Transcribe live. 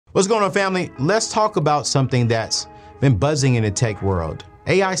What's going on, family? Let's talk about something that's been buzzing in the tech world,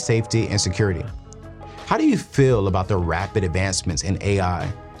 AI safety and security. How do you feel about the rapid advancements in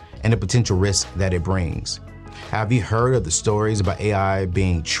AI and the potential risk that it brings? Have you heard of the stories about AI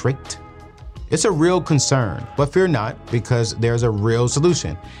being tricked? It's a real concern, but fear not, because there's a real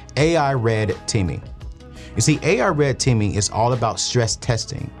solution: AI red teaming. You see, AI red teaming is all about stress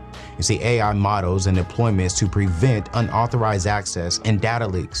testing. You see, AI models and deployments to prevent unauthorized access and data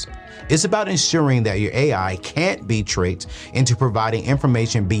leaks. It's about ensuring that your AI can't be tricked into providing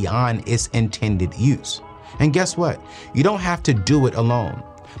information beyond its intended use. And guess what? You don't have to do it alone.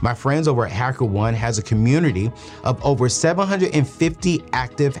 My friends over at HackerOne has a community of over 750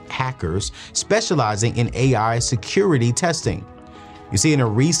 active hackers specializing in AI security testing. You see, in a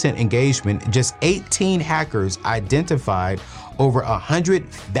recent engagement, just 18 hackers identified over 100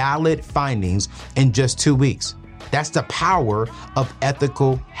 valid findings in just 2 weeks. That's the power of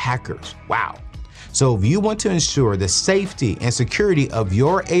ethical hackers. Wow. So if you want to ensure the safety and security of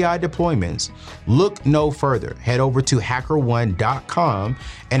your AI deployments, look no further. Head over to hackerone.com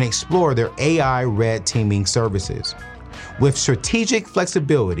and explore their AI red teaming services. With strategic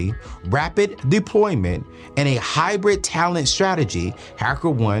flexibility, rapid deployment, and a hybrid talent strategy,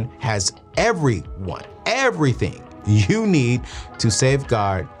 HackerOne has everything you need to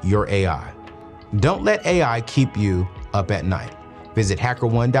safeguard your AI. Don't let AI keep you up at night. Visit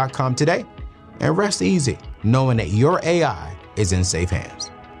hackerone.com today and rest easy, knowing that your AI is in safe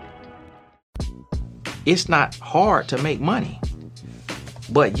hands. It's not hard to make money,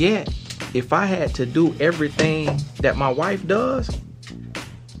 but yet, if I had to do everything that my wife does,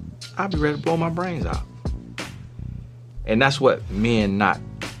 I'd be ready to blow my brains out. And that's what men not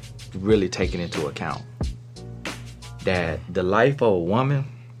really taking into account. That the life of a woman,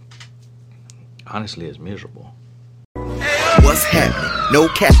 honestly, is miserable. What's happening? No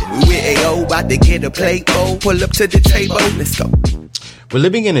capping. We with AO, about to get a plate. Oh, pull up to the table. Let's go. We're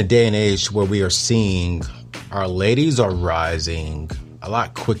living in a day and age where we are seeing our ladies are rising a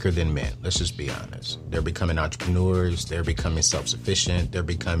lot quicker than men. Let's just be honest. They're becoming entrepreneurs. They're becoming self-sufficient. They're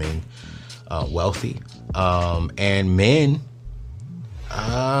becoming wealthy. And men,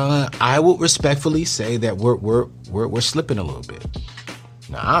 I would respectfully say that we're slipping a little bit.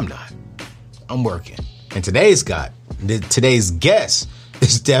 No, I'm not. I'm working. And today's guest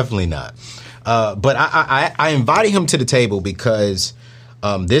is definitely not. But I invited him to the table because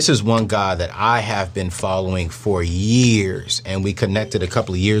this is one guy that I have been following for years, and we connected a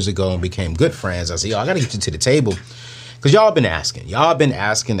couple of years ago and became good friends. I said, I got to get you to the table because y'all been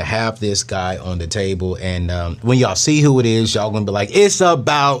asking to have this guy on the table. And when y'all see who it is, y'all going to be like, it's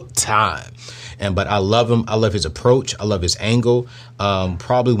about time. But I love him. I love his approach. I love his angle.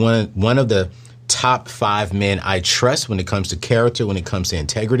 Probably one of the top 5 men I trust when it comes to character, when it comes to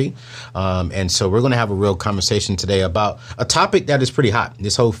integrity. And so we're going to have a real conversation today about a topic that is pretty hot.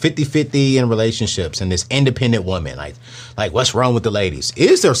 This whole 50-50 in relationships and this independent woman. Like what's wrong with the ladies?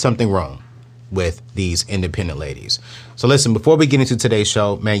 Is there something wrong with these independent ladies? So listen, before we get into today's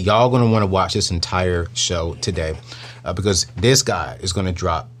show, man, y'all going to want to watch this entire show today because this guy is going to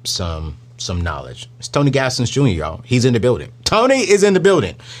drop some knowledge. It's Tony Gaskins Jr., y'all. He's in the building. Tony is in the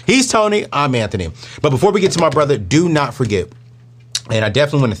building. He's Tony. I'm Anthony. But before we get to my brother, do not forget, and I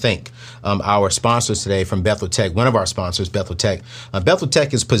definitely want to thank our sponsors today from Bethel Tech, one of our sponsors, Bethel Tech. Bethel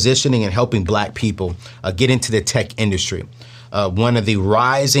Tech is positioning and helping Black people get into the tech industry. One of the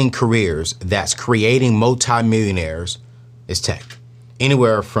rising careers that's creating multimillionaires is tech.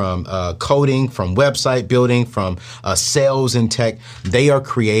 Anywhere from coding, from website building, from sales and tech, they are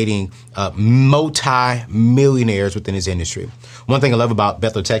creating multi-millionaires within this industry. One thing I love about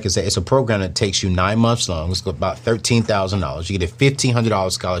Bethel Tech is that it's a program that takes you 9 months long. It's about $13,000. You get a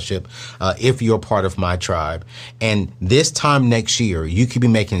 $1,500 scholarship if you're part of my tribe. And this time next year, you could be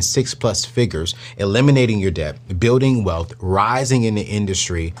making 6+ figures, eliminating your debt, building wealth, rising in the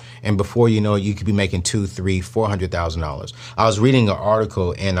industry. And before you know it, you could be making $200,000, $300,000, $400,000. I was reading an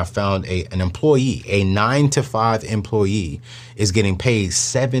article and I found an employee, a 9-to-5 employee, is getting paid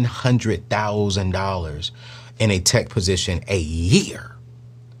 $700,000 in a tech position a year.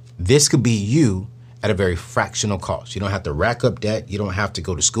 This could be you at a very fractional cost. You don't have to rack up debt. You don't have to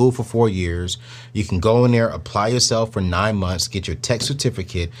go to school for 4 years. You can go in there, apply yourself for 9 months, get your tech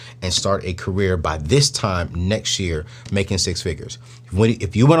certificate, and start a career by this time next year, making 6 figures.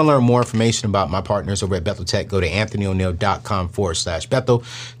 If you want to learn more information about my partners over at Bethel Tech, go to anthonyoneal.com/Bethel.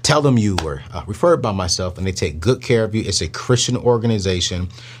 Tell them you were referred by myself, and they take good care of you. It's a Christian organization.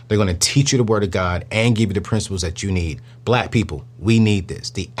 They're going to teach you the word of God and give you the principles that you need. Black people, we need this.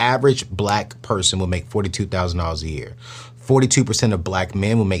 The average black person will make $42,000 a year. 42% of black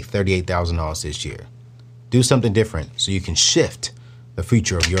men will make $38,000 this year. Do something different so you can shift the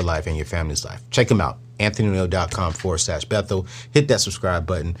future of your life and your family's life. Check them out. AnthonyNeal.com/Bethel. Hit that subscribe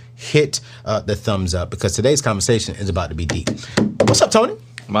button. Hit the thumbs up because today's conversation is about to be deep. What's up, Tony?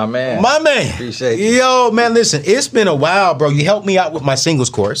 My man. Appreciate you. Yo, man, listen, it's been a while, bro. You helped me out with my singles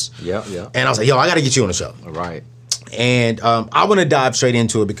course. Yeah. And I was like, yo, I got to get you on the show. All right. And I want to dive straight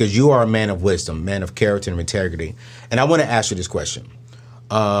into it because you are a man of wisdom, man of character and integrity. And I want to ask you this question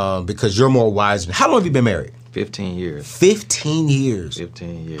because you're more wise. How long have you been married? 15 years. 15 years?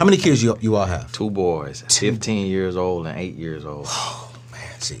 15 years. How many kids you all have? 2 boys, 15 years old and 8 years old. Oh,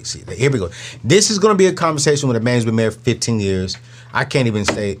 man. See, here we go. This is going to be a conversation with a man who's been married for 15 years. I can't even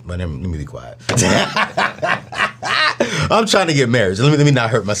say, but let me be quiet. I'm trying to get married. So let me not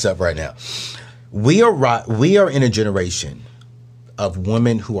hurt myself right now. We are in a generation of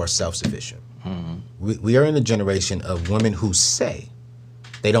women who are self-sufficient. Mm-hmm. We are in a generation of women who say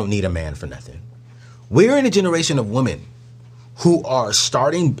they don't need a man for nothing. We're in a generation of women who are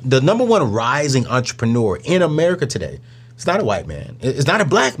starting the number one rising entrepreneur in America today. It's not a white man. It's not a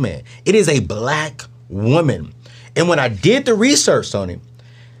black man. It is a black woman. And when I did the research, Tony,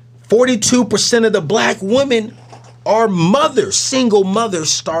 42% of the black women are mothers, single mothers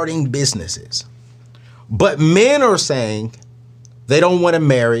starting businesses. But men are saying they don't want to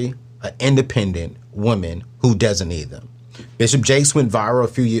marry an independent woman who doesn't need them. Bishop Jakes went viral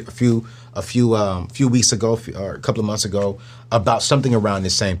a few weeks ago, or a couple of months ago, about something around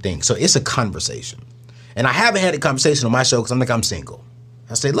this same thing. So it's a conversation. And I haven't had a conversation on my show because I'm single.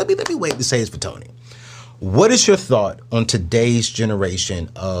 I say, let me wait to say this for Tony. What is your thought on today's generation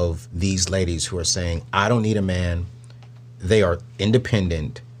of these ladies who are saying, I don't need a man, they are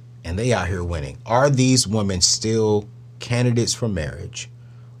independent, and they out here winning? Are these women still candidates for marriage?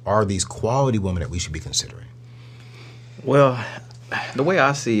 Are these quality women that we should be considering? Well, the way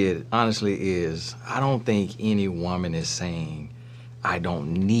I see it, honestly, is I don't think any woman is saying, I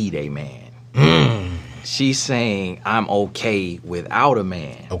don't need a man. She's saying, I'm okay without a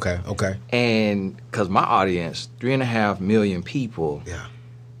man. Okay. And because my audience, 3.5 million people,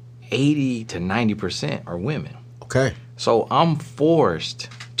 80 to 90% are women. Okay. So I'm forced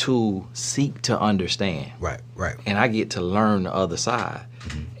to seek to understand. Right. And I get to learn the other side.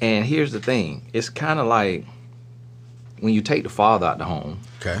 Mm-hmm. And here's the thing. It's kind of like when you take the father out the home.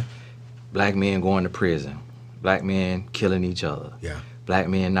 Okay. Black men going to prison. Black men killing each other. Yeah. Black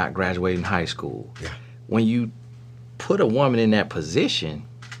men not graduating high school. Yeah. When you put a woman in that position,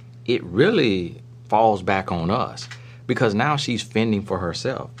 it really falls back on us because now she's fending for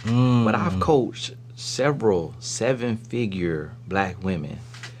herself. But I've coached several 7-figure black women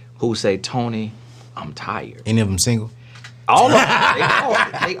who say, Tony, I'm tired. Any of them single? All of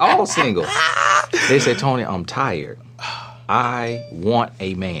them. They all single. They say, Tony, I'm tired. I want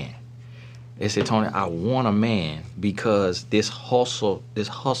a man. They say, Tony, I want a man because this hustle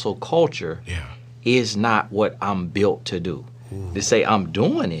culture is not what I'm built to do. Ooh. They say I'm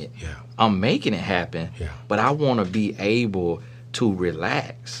doing it, I'm making it happen, but I want to be able to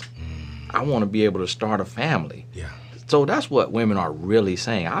relax. I want to be able to start a family. So that's what women are really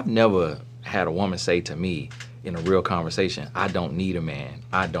saying. I've never had a woman say to me in a real conversation, I don't need a man,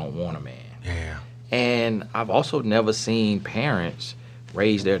 I don't want a man. And I've also never seen parents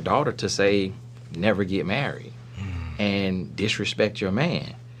raise their daughter to say, never get married and disrespect your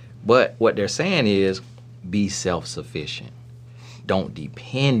man. But what they're saying is, be self-sufficient. Don't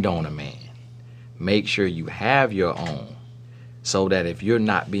depend on a man. Make sure you have your own so that if you're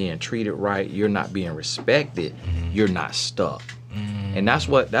not being treated right, you're not being respected, you're not stuck. And that's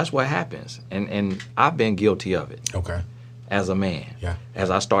what happens. And I've been guilty of it. Okay. As a man.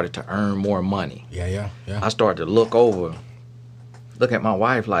 As I started to earn more money. I started to look at my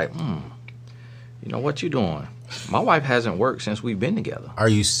wife like, you know, what you doing? My wife hasn't worked since we've been together. Are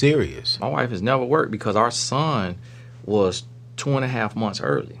you serious? My wife has never worked because our son was 2.5 months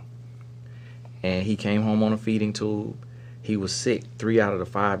early. And he came home on a feeding tube. He was sick 3 out of the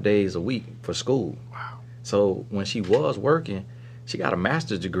 5 days a week for school. Wow. So when she was working, she got a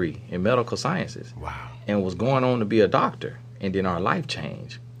master's degree in medical sciences. Wow. And was going on to be a doctor. And then our life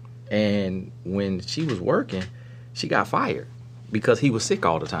changed. And when she was working, she got fired because he was sick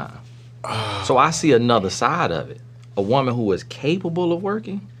all the time. So I see another side of it. A woman who was capable of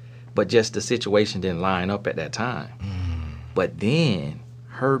working, but just the situation didn't line up at that time. But then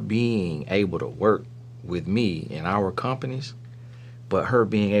her being able to work with me in our companies, but her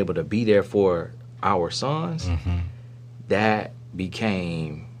being able to be there for our sons, that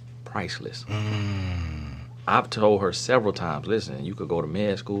became priceless. I've told her several times, listen, you could go to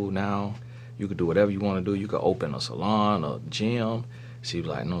med school now, You could do whatever you want to do. You could open a salon, a gym. She was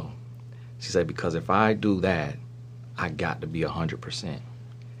like, no. She said, because if I do that, I got to be 100%.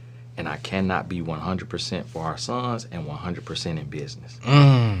 And I cannot be 100% for our sons and 100% in business.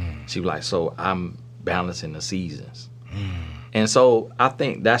 She was like, so I'm balancing the seasons. And so I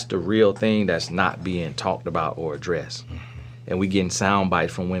think that's the real thing that's not being talked about or addressed. And we getting sound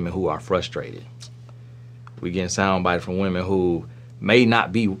bites from women who are frustrated. We getting sound bites from women who may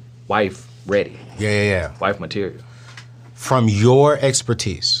not be wife ready. Yeah. Wife material. From your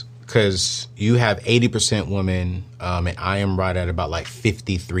expertise, because you have 80% women, and I am right at about like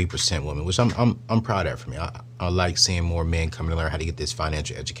 53% women, which I'm proud of for me. I like seeing more men come to learn how to get this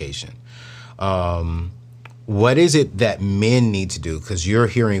financial education. What is it that men need to do? Because you're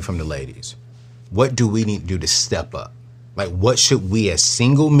hearing from the ladies. What do we need to do to step up? Like, what should we as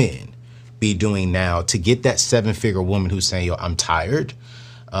single men be doing now to get that 7-figure woman who's saying, yo, I'm tired.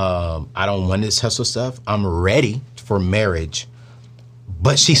 I don't want this hustle stuff. I'm ready for marriage,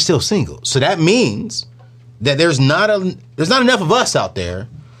 but she's still single. So that means that there's not enough of us out there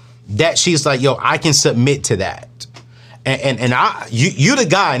that she's like, yo, I can submit to that. And you the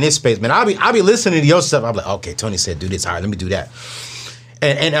guy in this space, man. I'll be listening to your stuff. I'm like, okay, Tony said do this. All right, let me do that.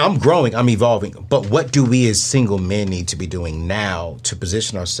 And I'm growing, I'm evolving. But what do we as single men need to be doing now to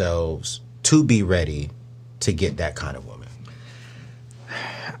position ourselves to be ready to get that kind of woman?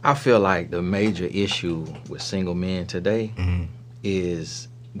 I feel like the major issue with single men today is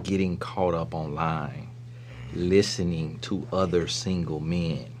getting caught up online, listening to other single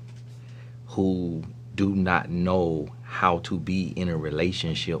men who do not know how to be in a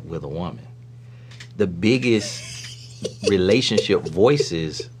relationship with a woman. The biggest relationship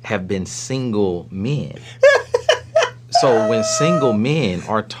voices have been single men. So when single men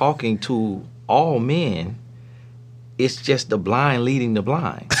are talking to all men, it's just the blind leading the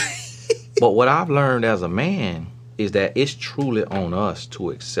blind. But what I've learned as a man is that it's truly on us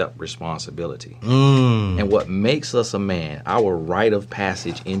to accept responsibility. And what makes us a man, our rite of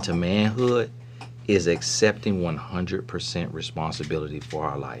passage into manhood, is accepting 100% responsibility for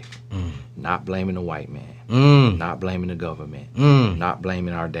our life. Not blaming the white man, not blaming the government, not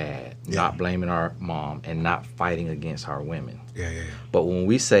blaming our dad, not blaming our mom, and not fighting against our women. But when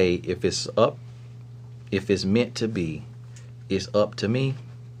we say, if it's meant to be, it's up to me,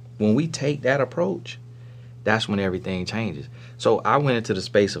 when we take that approach, that's when everything changes. So I went into the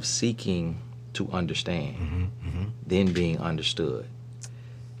space of seeking to understand, then being understood.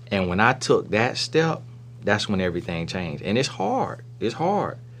 And when I took that step, that's when everything changed. And it's hard. It's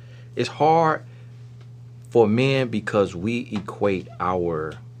hard. It's hard for men because we equate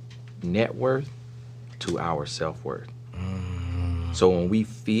our net worth to our self-worth. So when we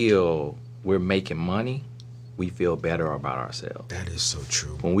feel we're making money, we feel better about ourselves. That is so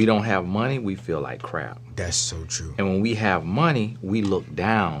true. When we don't have money, we feel like crap. That's so true. And when we have money, we look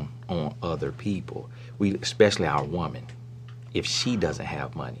down on other people. Especially our woman. If she doesn't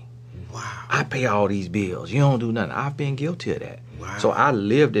have money. Wow. I pay all these bills. You don't do nothing. I've been guilty of that. Wow. So I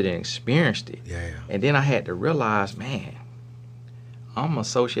lived it and experienced it. Yeah. And then I had to realize, man, I'm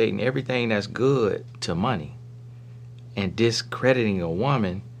associating everything that's good to money and discrediting a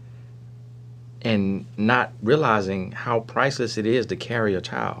woman and not realizing how priceless it is to carry a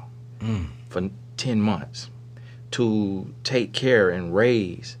child for 10 months, to take care and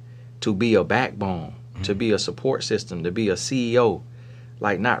raise, to be a backbone, to be a support system, to be a CEO,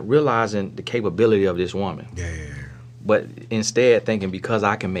 like not realizing the capability of this woman. But instead thinking because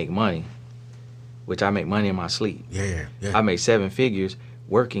I can make money, which I make money in my sleep. I make 7 figures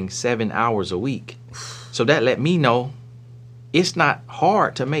working 7 hours a week. So that let me know it's not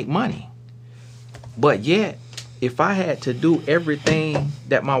hard to make money. But yet, if I had to do everything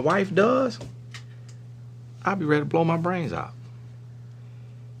that my wife does, I'd be ready to blow my brains out.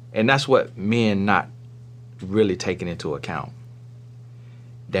 And that's what men not really taking into account.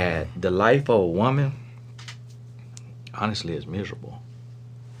 That the life of a woman, honestly, is miserable.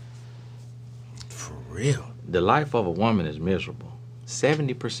 For real? The life of a woman is miserable.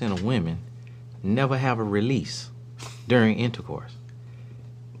 70% of women never have a release during intercourse.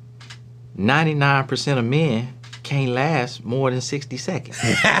 99% of men can't last more than 60 seconds.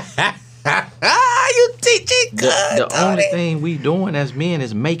 You teaching good, The only thing we doing as men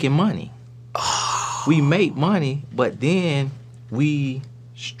is making money. We make money, but then we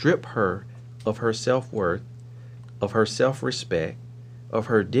strip her of her self-worth, of her self-respect, of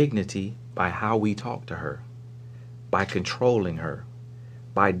her dignity by how we talk to her, by controlling her,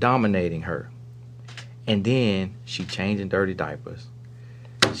 by dominating her. And then she changing dirty diapers.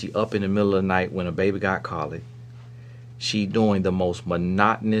 She up in the middle of the night when a baby got colic. She doing the most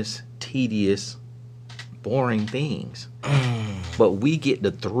monotonous tedious, boring things. But we get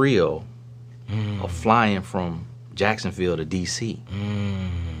the thrill of flying from Jacksonville to D.C.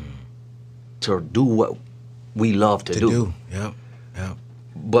 to do what we love to do. Yep.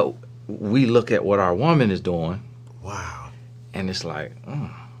 But we look at what our woman is doing. Wow. And it's like,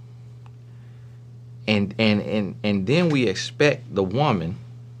 and then we expect the woman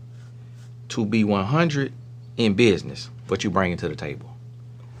to be 100 in business, what you bring to the table,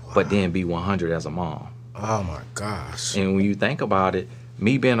 but then be 100 as a mom. Oh my gosh. And when you think about it,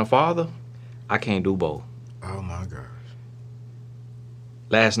 me being a father, I can't do both. Oh my gosh.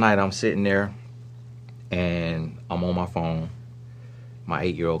 Last night I'm sitting there and I'm on my phone. My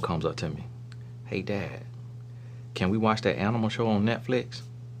 8-year-old comes up to me. Hey, Dad, can we watch that animal show on Netflix?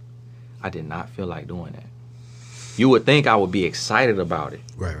 I did not feel like doing that. You would think I would be excited about it.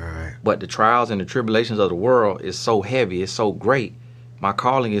 Right. But the trials and the tribulations of the world is so heavy. It's so great. My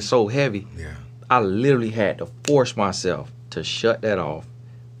calling is so heavy. Yeah. I literally had to force myself to shut that off,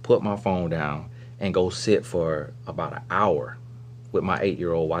 put my phone down, and go sit for about an hour with my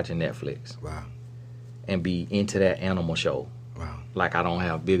 8-year-old watching Netflix. Wow. And be into that animal show. Wow. Like I don't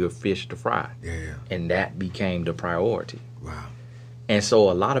have bigger fish to fry. Yeah. And that became the priority. Wow. And so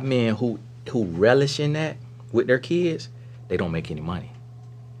a lot of men who relish in that with their kids, they don't make any money.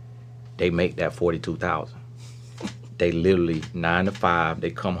 They make that $42,000. They literally 9 to 5, they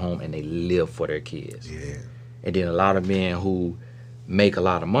come home and they live for their kids. Yeah. And then a lot of men who make a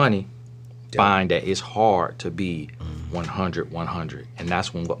lot of money find that it's hard to be 100. And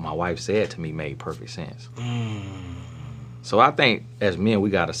that's when what my wife said to me made perfect sense. So I think as men, we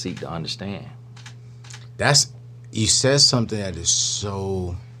got to seek to understand. You said something that is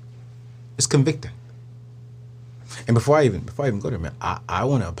so, it's convicting. And before I even go there, man, I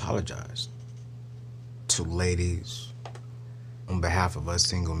want to apologize to ladies on behalf of us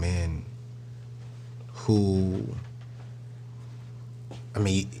single men who, I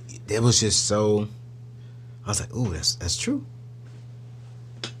mean, it was just so, I was like, ooh, that's true.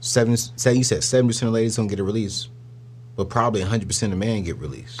 You said 70% of ladies don't get a release, but probably 100% of men get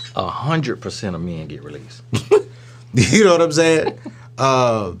released. 100% of men get released. You know what I'm saying?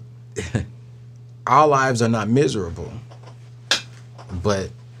 Our lives are not miserable, but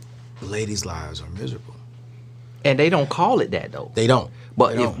ladies' lives are miserable. And they don't call it that, though. They don't.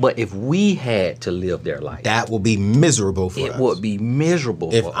 But if we had to live their life, that will be miserable for us. It would be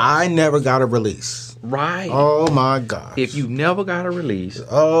miserable if for us. I never got a release. Right. Oh, my gosh. If you never got a release.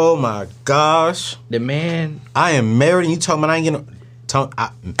 Oh, my gosh. The man. I am married and you talking about I ain't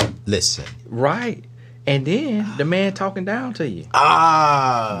getting. Listen. Right. And then the man talking down to you.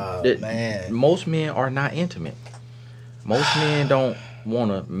 Man. Most men are not intimate. Most men don't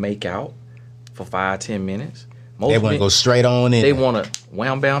want to make out for 5-10 minutes. They want to go straight on in. They want to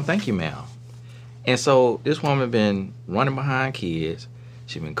wham bam, thank you, ma'am. And so this woman been running behind kids.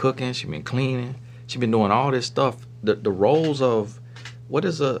 She been cooking. She been cleaning. She been doing all this stuff. The roles of what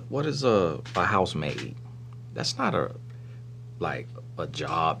is a housemaid? That's not a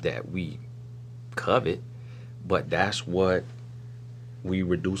job that we covet, but that's what we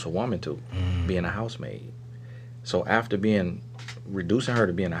reduce a woman to, being a housemaid. So after reducing her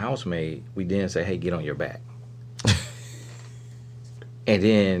to being a housemaid, we then say, hey, get on your back. And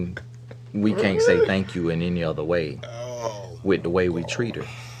then we can't say thank you in any other way with the way we treat her.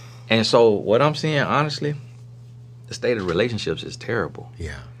 And so what I'm saying, honestly, the state of relationships is terrible.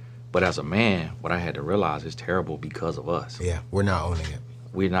 Yeah. But as a man, what I had to realize is terrible because of us. Yeah, we're not owning it.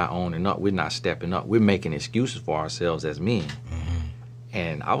 We're not owning up. We're not stepping up. We're making excuses for ourselves as men.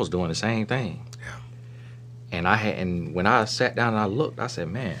 And I was doing the same thing. Yeah. And when I sat down and I looked, I said,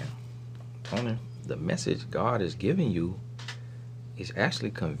 man, Tony, the message God is giving you is actually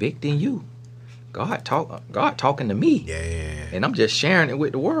convicting you. God talking to me. Yeah. And I'm just sharing it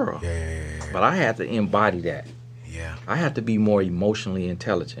with the world. Yeah. But I have to embody that. Yeah. I have to be more emotionally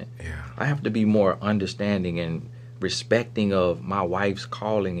intelligent. Yeah. I have to be more understanding and respecting of my wife's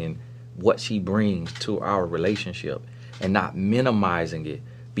calling and what she brings to our relationship, and not minimizing it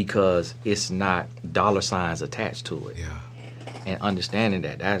because it's not dollar signs attached to it. Yeah. And understanding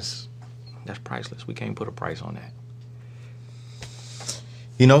that's priceless. We can't put a price on that.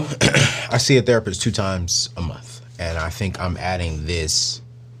 You know, I see a therapist 2 times a month, and I think I'm adding this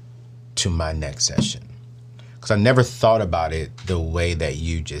to my next session because I never thought about it the way that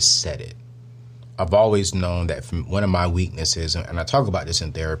you just said it. I've always known that one of my weaknesses, and I talk about this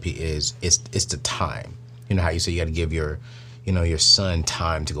in therapy, is it's the time. You know how you say you got to give your son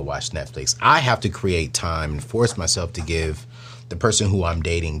time to go watch Netflix. I have to create time and force myself to give the person who I'm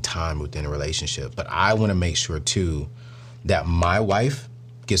dating time within a relationship. But I want to make sure too that my wife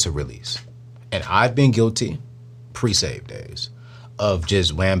gets a release. And I've been guilty, pre-save days, of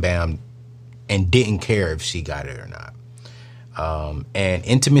just wham bam and didn't care if she got it or not. And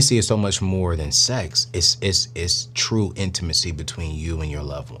intimacy is so much more than sex. It's true intimacy between you and your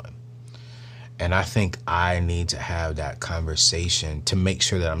loved one. And I think I need to have that conversation to make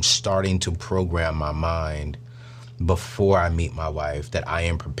sure that I'm starting to program my mind before I meet my wife, that I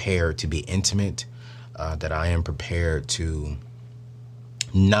am prepared to be intimate, that I am prepared to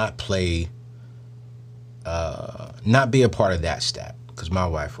not play, not be a part of that stat, because my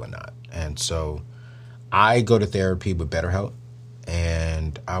wife would not. And so I go to therapy with BetterHelp,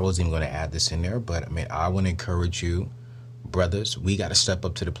 and I wasn't even going to add this in there, but I mean, I want to encourage you, brothers, we got to step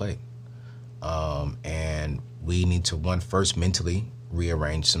up to the plate. And we need to, first mentally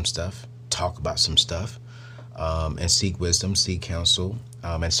rearrange some stuff, talk about some stuff, and seek wisdom, seek counsel.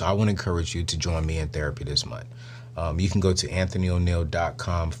 And so I want to encourage you to join me in therapy this month. You can go to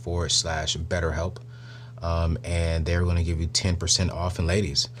anthonyoneal.com/BetterHelp, and they're going to give you 10% off. And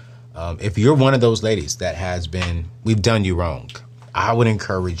ladies, if you're one of those ladies that we've done you wrong, I would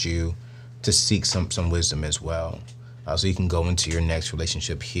encourage you to seek some wisdom as well. So you can go into your next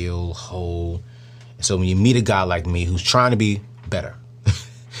relationship heal, whole. So when you meet a guy like me who's trying to be better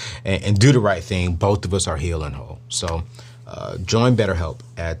and do the right thing, both of us are healed and whole. So join BetterHelp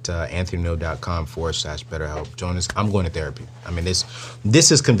at anthonyoneal.com/BetterHelp. Join us. I'm going to therapy. I mean,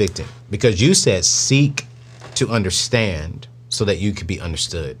 this is convicting because you said seek to understand so that you could be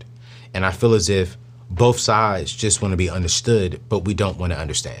understood. And I feel as if both sides just want to be understood, but we don't want to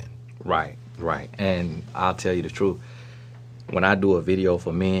understand. Right. And I'll tell you the truth. When I do a video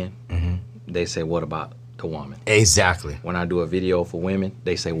for men, they say, what about the woman? Exactly. When I do a video for women,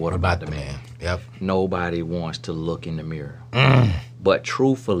 they say, what about the man? Yep. Nobody wants to look in the mirror. But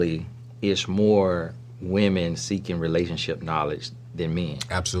truthfully, it's more women seeking relationship knowledge than men.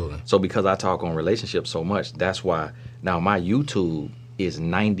 Absolutely. So because I talk on relationships so much, that's why now my YouTube is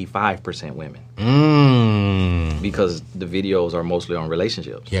 95% women. Because the videos are mostly on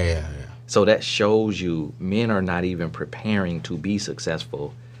relationships. Yeah. So that shows you men are not even preparing to be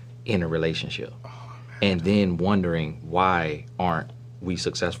successful in a relationship. And then wondering, why aren't we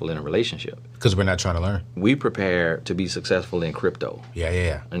successful in a relationship? Because we're not trying to learn. We prepare to be successful in crypto.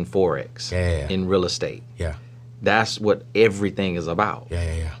 Yeah. In Forex. Yeah. In real estate. Yeah. That's what everything is about.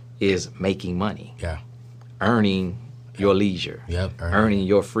 Yeah. Is making money. Yeah. Earning your leisure. Yep. Earning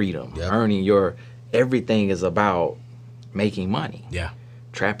your freedom. Yep. Earning your... Everything is about making money. Yeah.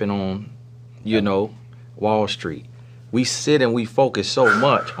 Trapping on, Wall Street. We sit and we focus so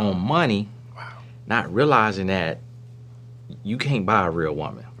much on money, not realizing that you can't buy a real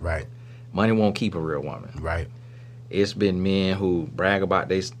woman. Right. Money won't keep a real woman. Right. It's been men who brag about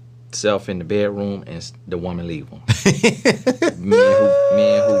themselves in the bedroom and the woman leave them.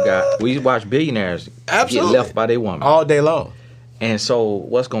 men who got... We watch billionaires get left by their woman. All day long. And so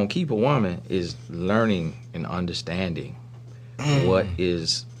what's going to keep a woman is learning and understanding what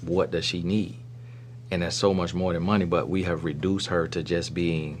does she need. And that's so much more than money, but we have reduced her to just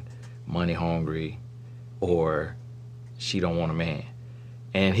being money hungry or she don't want a man.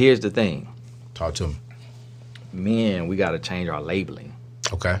 And here's the thing. Talk to me. Men, we got to change our labeling.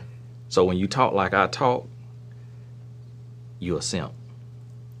 Okay. So when you talk like I talk, you're a simp.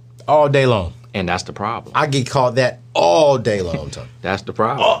 All day long. And that's the problem. I get called that all day long, Tony. That's the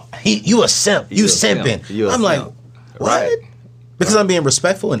problem. Oh, you a simp. You simping. I'm like, what? Right. Because I'm being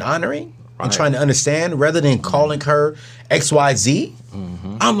respectful and honoring and trying to understand rather than calling her XYZ.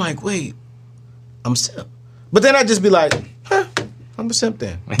 I'm like, wait, I'm simp. But then I just be like, I'm a simp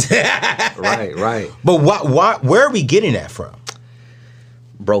then. Right. But where are we getting that from?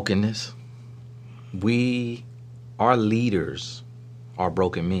 Brokenness. Our leaders are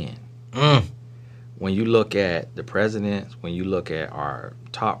broken men. When you look at the presidents, when you look at our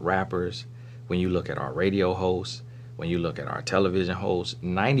top rappers, when you look at our radio hosts, when you look at our television hosts,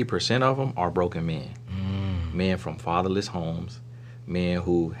 90% of them are broken men. Men from fatherless homes, men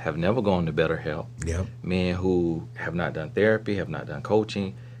who have never gone to BetterHelp, men who have not done therapy, have not done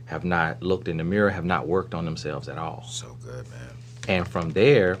coaching, have not looked in the mirror, have not worked on themselves at all. So good, man. And from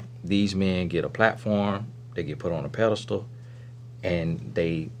there, these men get a platform, they get put on a pedestal, and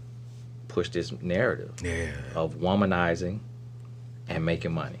they push this narrative of womanizing and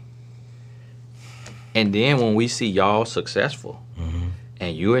making money. And then when we see y'all successful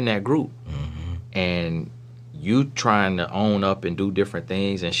and you're in that group and you trying to own up and do different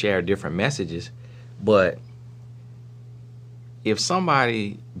things and share different messages, but if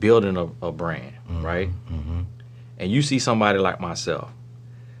somebody building a brand, right, and you see somebody like myself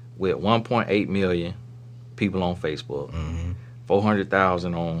with 1.8 million people on Facebook,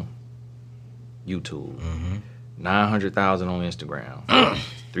 400,000 on YouTube, 900,000 on Instagram,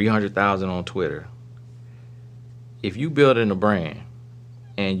 300,000 on Twitter. If you building a brand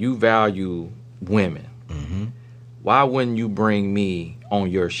and you value women, why wouldn't you bring me on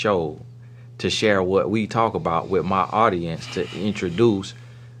your show to share what we talk about with my audience, to introduce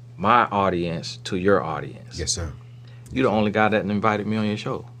my audience to your audience? Yes, sir. You the only guy that invited me on your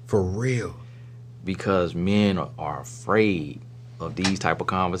show. For real. Because men are afraid of these type of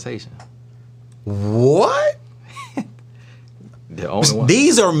conversations. What? The only one.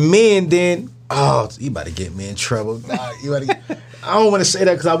 These are men then. Oh, you about to get me in trouble. Nah, I don't want to say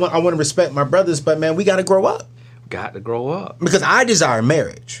that because I want to respect my brothers, but man, we got to grow up. Got to grow up. Because I desire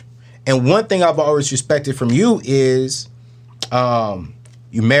marriage. And one thing I've always respected from you is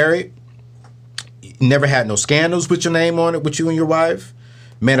you married, you never had no scandals with your name on it with you and your wife,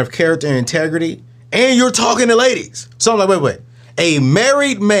 man of character and integrity, and you're talking to ladies. So I'm like, wait. A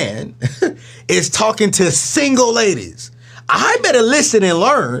married man is talking to single ladies. I better listen and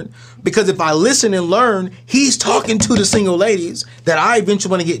learn, because if I listen and learn, he's talking to the single ladies that I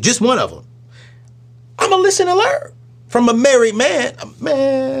eventually want to get just one of them. I'm going to listen and learn from a married man.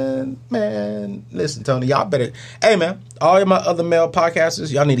 Man, listen, Tony, y'all better. Hey, man, all of my other male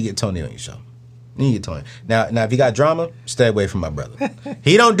podcasters, y'all need to get Tony on your show. You need to get Tony. Now, if you got drama, stay away from my brother.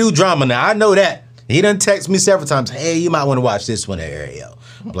 He don't do drama now. I know that. He done text me several times, hey, you might want to watch this one, Ariel.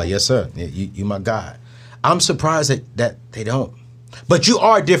 I'm like, yes, sir. You my guy. I'm surprised that they don't. But you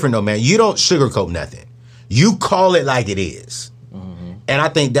are different, though, man. You don't sugarcoat nothing. You call it like it is. And I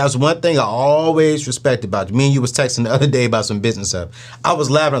think that's one thing I always respect about you. Me and you was texting the other day about some business stuff. I was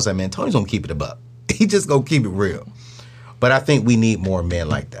laughing. I was like, man, Tony's going to keep it a buck. He just going to keep it real. But I think we need more men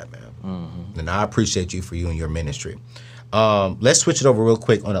like that, man. And I appreciate you for you and your ministry. Let's switch it over real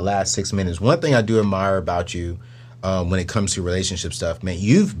quick on the last 6 minutes. One thing I do admire about you when it comes to relationship stuff, man,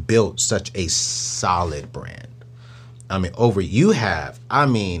 you've built such a solid brand. I mean,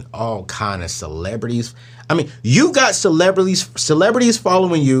 all kind of celebrities. I mean, you got celebrities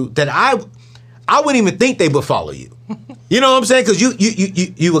following you that I wouldn't even think they would follow you. You know what I'm saying? Because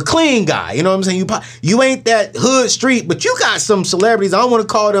you a clean guy. You know what I'm saying? You ain't that hood street, but you got some celebrities. I don't want to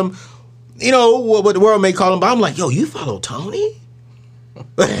call them, you know, what the world may call them, but I'm like, yo, you follow Tony?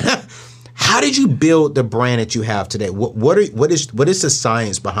 How did you build the brand that you have today? What is the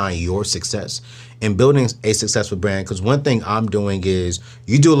science behind your success in building a successful brand? Because one thing I'm doing is,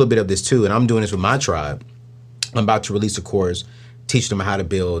 you do a little bit of this too, and I'm doing this with my tribe. I'm about to release a course, teach them how to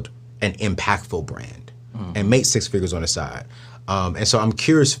build an impactful brand and make 6 figures on the side. And so I'm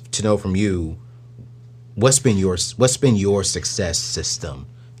curious to know from you, what's been your success system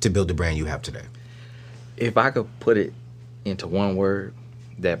to build the brand you have today? If I could put it into one word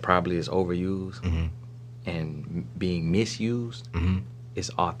that probably is overused and being misused, it's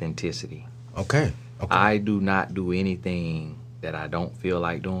authenticity. Okay. I do not do anything that I don't feel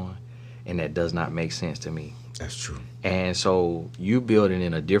like doing and that does not make sense to me. That's true. And so you building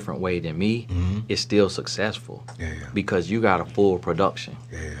in a different way than me is still successful. Yeah. Because you got a full production.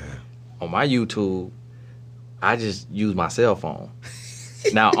 Yeah. On my YouTube, I just use my cell phone.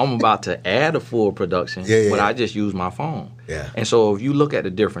 Now, I'm about to add a full production, but I just use my phone. Yeah. And so if you look at the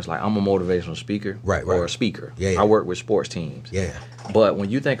difference, like I'm a motivational speaker or a speaker. Yeah. I work with sports teams. Yeah. But when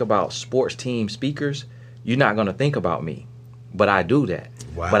you think about sports team speakers, you're not going to think about me. But I do that.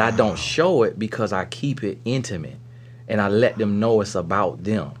 Wow. But I don't show it because I keep it intimate. And I let them know it's about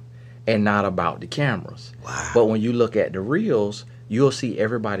them and not about the cameras. Wow. But when you look at the reels, you'll see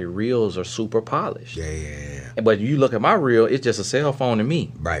everybody reels are super polished. Yeah. But you look at my reel, it's just a cell phone to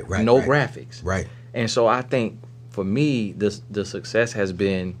me. Right. No graphics. Right. And so I think for me, the success has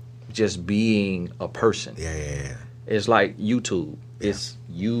been just being a person. Yeah. It's like YouTube. It's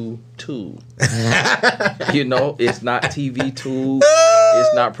YouTube. You know, it's not TV tube.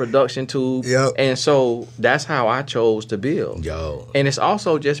 It's not production tube. Yep. And so that's how I chose to build. Yo. And it's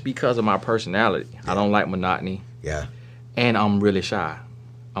also just because of my personality. I don't like monotony. Yeah. And I'm really shy.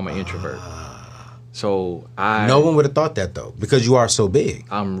 I'm an introvert. So no one would have thought that though, because you are so big.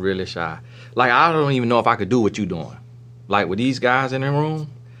 I'm really shy. Like, I don't even know if I could do what you're doing. Like, with these guys in the room,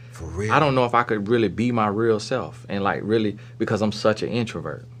 For real. I don't know if I could really be my real self. And, like, really, because I'm such an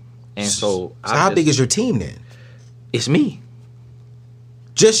introvert. And so how big is your team then? It's me.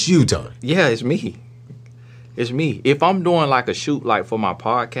 Just you, Tony? Yeah, it's me. It's me. If I'm doing, like, a shoot, like, for my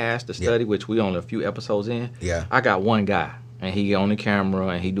podcast, The Study, which we only a few episodes in, I got one guy. And he on the camera,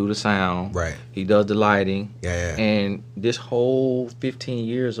 and he do the sound. Right. He does the lighting. Yeah. And this whole 15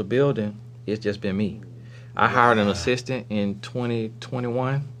 years of building, it's just been me. I hired an assistant in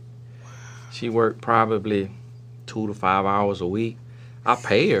 2021. She worked probably 2 to 5 hours a week. I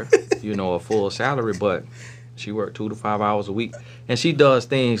pay her, a full salary, but she worked 2 to 5 hours a week. And she does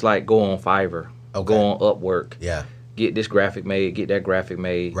things like go on Fiverr, go on Upwork, get this graphic made, get that graphic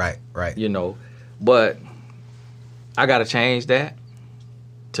made. Right. But I got to change that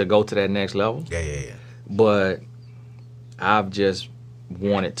to go to that next level. Yeah. But I've just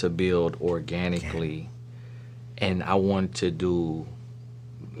wanted to build organically, and I wanted to do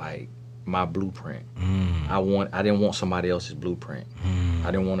like my blueprint. I didn't want somebody else's blueprint.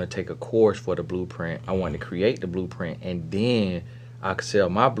 I didn't want to take a course for the blueprint. I wanted to create the blueprint, and then I could sell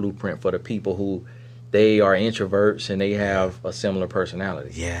my blueprint for the people who they are introverts and they have a similar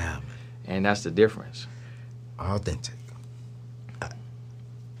personality. Yeah. And that's the difference. Authentic.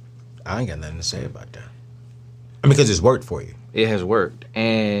 I ain't got nothing to say about that. I mean, because it's worked for you. It has worked.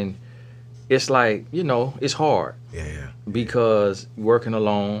 And it's like, it's hard. Yeah. Because working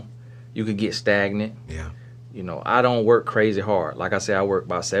alone, you could get stagnant. Yeah. I don't work crazy hard. Like I said, I work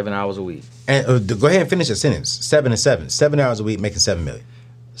about 7 hours a week. And go ahead and finish the sentence. 7 and 7. 7 hours a week making $7 million.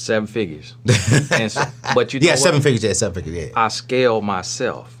 7 figures. And so, but yeah, 7 figures. Yeah, 7 figures. Yeah. I scaled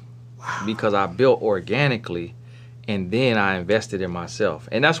myself because I built organically, and then I invested in myself.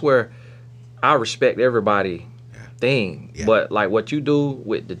 And that's where I respect everybody thing. Yeah. But like what you do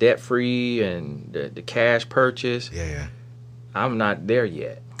with the debt free and the cash purchase, I'm not there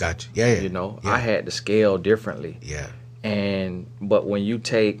yet. Gotcha. Yeah. I had to scale differently. Yeah. But when you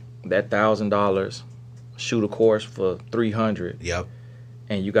take that $1,000, shoot a course for $300. Yep.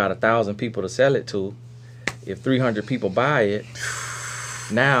 And you got 1,000 people to sell it to, if 300 people buy it,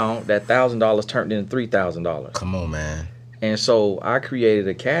 now that $1,000 turned into $3,000. Come on, man. And so I created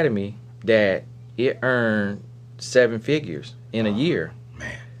an academy that it earned 7 figures in a year.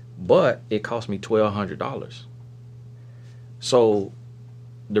 Man. But it cost me $1,200. So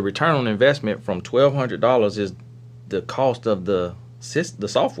the return on investment from $1,200 is the cost of the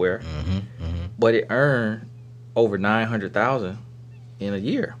software, but it earned over $900,000 in a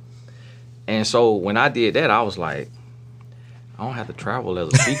year. And so when I did that, I was like, I don't have to travel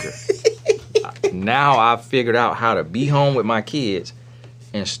as a speaker. Now I've figured out how to be home with my kids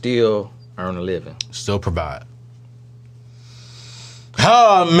and still earn a living. Still provide.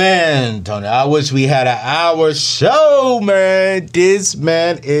 Oh, man, Tony, I wish we had an hour show, man. This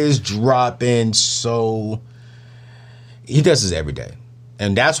man is dropping so... He does this every day.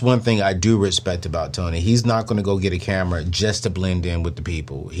 And that's one thing I do respect about Tony. He's not going to go get a camera just to blend in with the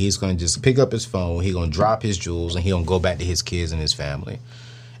people. He's going to just pick up his phone. He's going to drop his jewels, and he's going to go back to his kids and his family.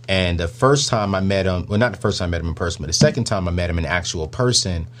 And the first time I met him, well, not the first time I met him in person, but the second time I met him in actual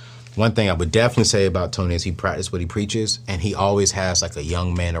person, one thing I would definitely say about Tony is he practices what he preaches, and he always has like a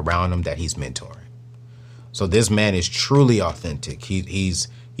young man around him that he's mentoring. So this man is truly authentic. He's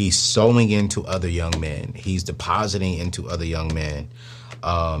sowing into other young men. He's depositing into other young men.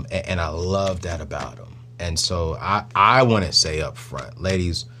 And I love that about him. And so I want to say up front,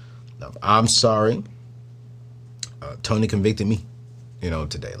 ladies, I'm sorry. Tony convicted me,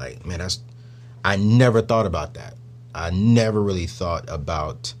 today. Like, man, I never thought about that. I never really thought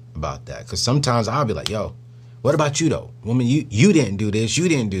about that. Because sometimes I'll be like, yo, what about you, though? Woman, you didn't do this. You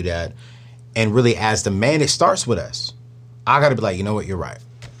didn't do that. And really, as the man, it starts with us. I got to be like, you know what? You're right.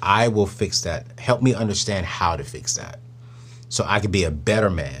 I will fix that. Help me understand how to fix that. So I could be a better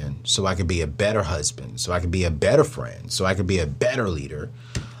man, so I could be a better husband, so I could be a better friend, so I could be a better leader.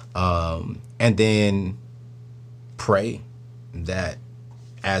 And then pray that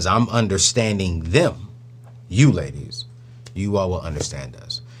as I'm understanding them, you ladies, you all will understand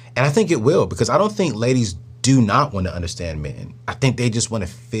us. And I think it will, because I don't think ladies do not want to understand men. I think they just want to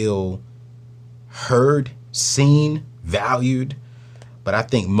feel heard, seen, valued. But I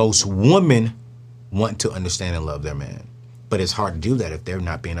think most women want to understand and love their man. But it's hard to do that if they're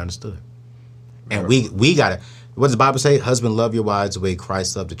not being understood. And we got to, what does the Bible say? Husband, love your wives the way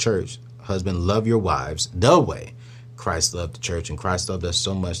Christ loved the church. Husband, love your wives the way Christ loved the church. And Christ loved us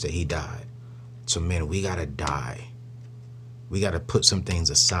so much that he died. So, men, we got to die. We got to put some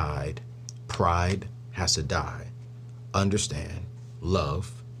things aside. Pride has to die. Understand,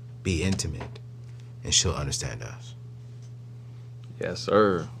 love, be intimate, and she'll understand us. Yes,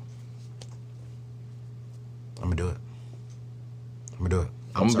 sir. I'm going to do it. I'm going to do it.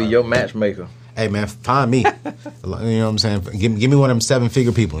 I'm going to be your matchmaker. Hey, man, find me. You know what I'm saying? Give me one of them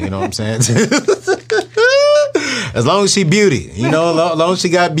 7-figure people. You know what I'm saying? As long as she beauty. As long as she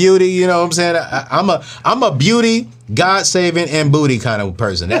got beauty, you know what I'm saying? I'm a beauty, God-saving, and booty kind of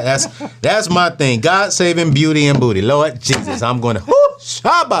person. That's my thing. God-saving, beauty, and booty. Lord Jesus, I'm going to...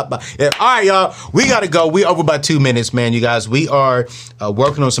 Yeah, all right, y'all. We got to go. We over by 2 minutes, man. You guys, we are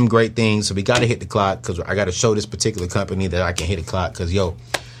working on some great things. So we got to hit the clock because I got to show this particular company that I can hit the clock because,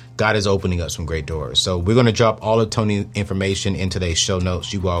 God is opening up some great doors. So we're going to drop all of Tony's information in today's show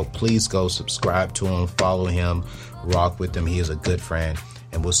notes. You all, please go subscribe to him, follow him, rock with him. He is a good friend.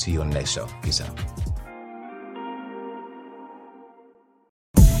 And we'll see you on the next show. Peace out.